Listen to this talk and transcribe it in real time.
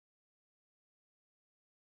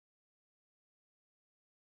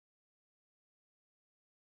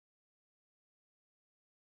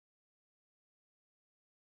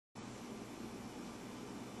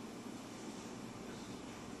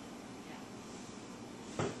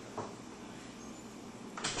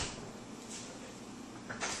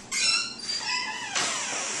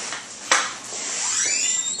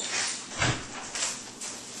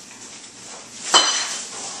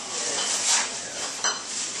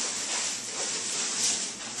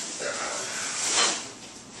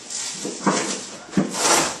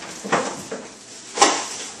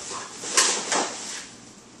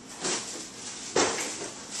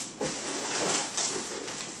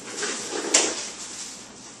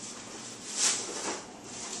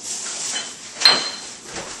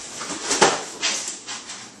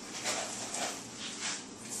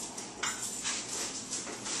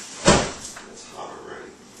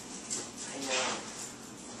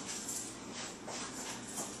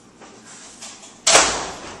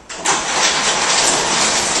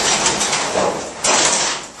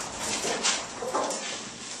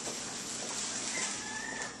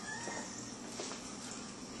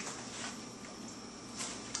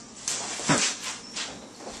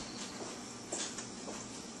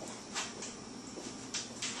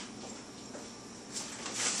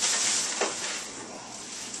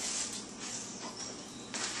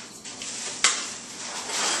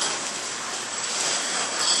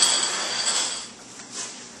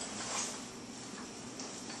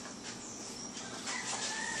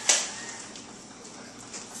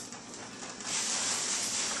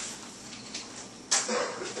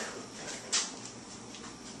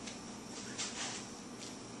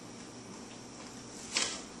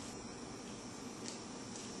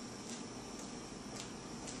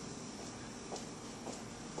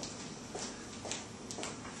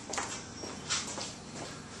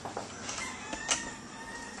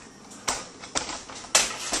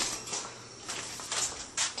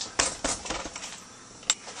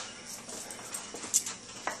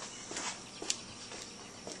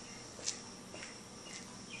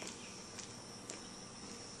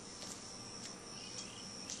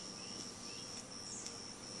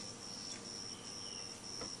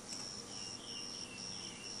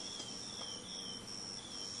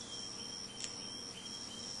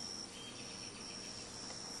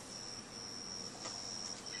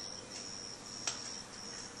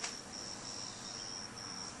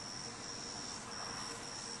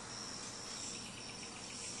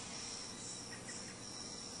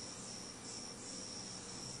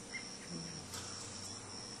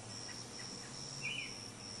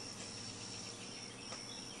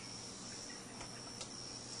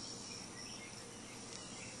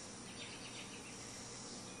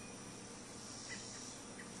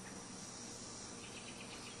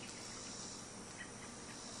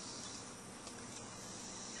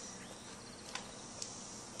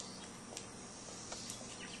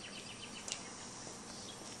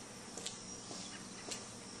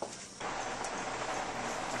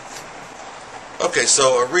Okay,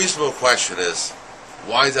 so a reasonable question is,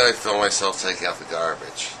 why did I film myself taking out the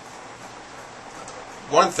garbage?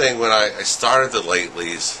 One thing, when I started the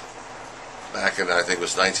Latelys, back in, I think it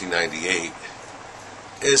was 1998,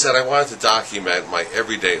 is that I wanted to document my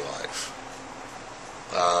everyday life.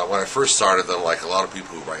 When I first started them, like a lot of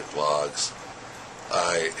people who write blogs,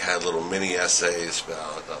 I had little mini essays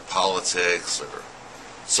about politics or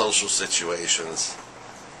social situations,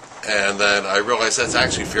 and then I realized that's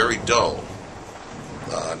actually very dull.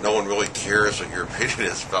 No one really cares what your opinion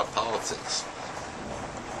is about politics.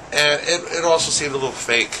 And it also seemed a little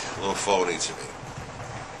fake, a little phony to me.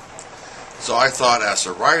 So I thought, as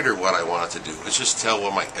a writer, what I wanted to do is just tell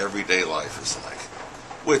what my everyday life is like,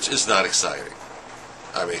 which is not exciting.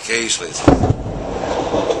 I mean, occasionally it's like,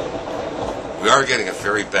 we are getting a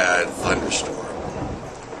very bad thunderstorm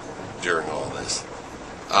during all this.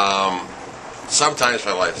 Sometimes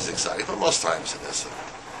my life is exciting, but most times it isn't.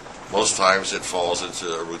 Most times it falls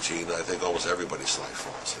into a routine that I think almost everybody's life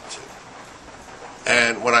falls into.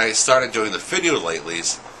 And when I started doing the video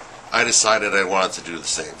Latelys, I decided I wanted to do the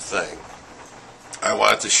same thing. I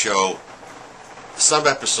wanted to show some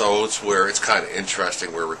episodes where it's kind of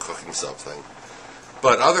interesting, where we're cooking something,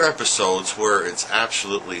 but other episodes where it's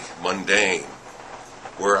absolutely mundane,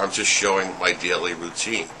 where I'm just showing my daily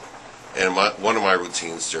routine. And one of my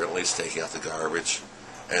routines certainly is taking out the garbage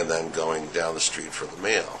and then going down the street for the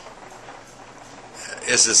mail.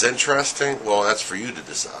 Is this interesting? Well, that's for you to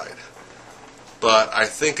decide. But I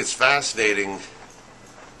think it's fascinating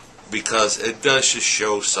because it does just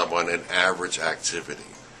show someone an average activity.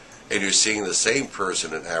 And you're seeing the same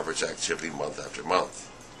person in average activity month after month.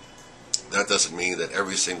 That doesn't mean that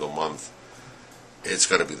every single month it's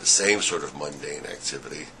going to be the same sort of mundane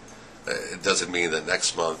activity. It doesn't mean that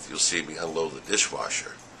next month you'll see me unload the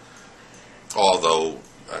dishwasher. Although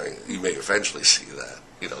you may eventually see that,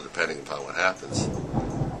 depending upon what happens.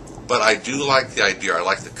 But I do like the idea, I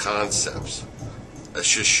like the concepts. It's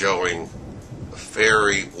just showing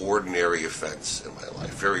very ordinary events in my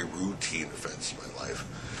life, very routine events in my life,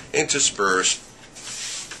 interspersed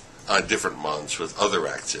on different months with other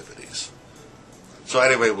activities. So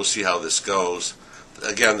anyway, we'll see how this goes.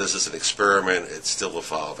 Again, this is an experiment, it's still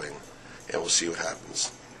evolving, and we'll see what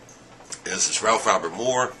happens. This is Ralph Robert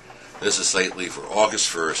Moore. This is Lately for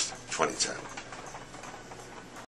August 1st, 2010.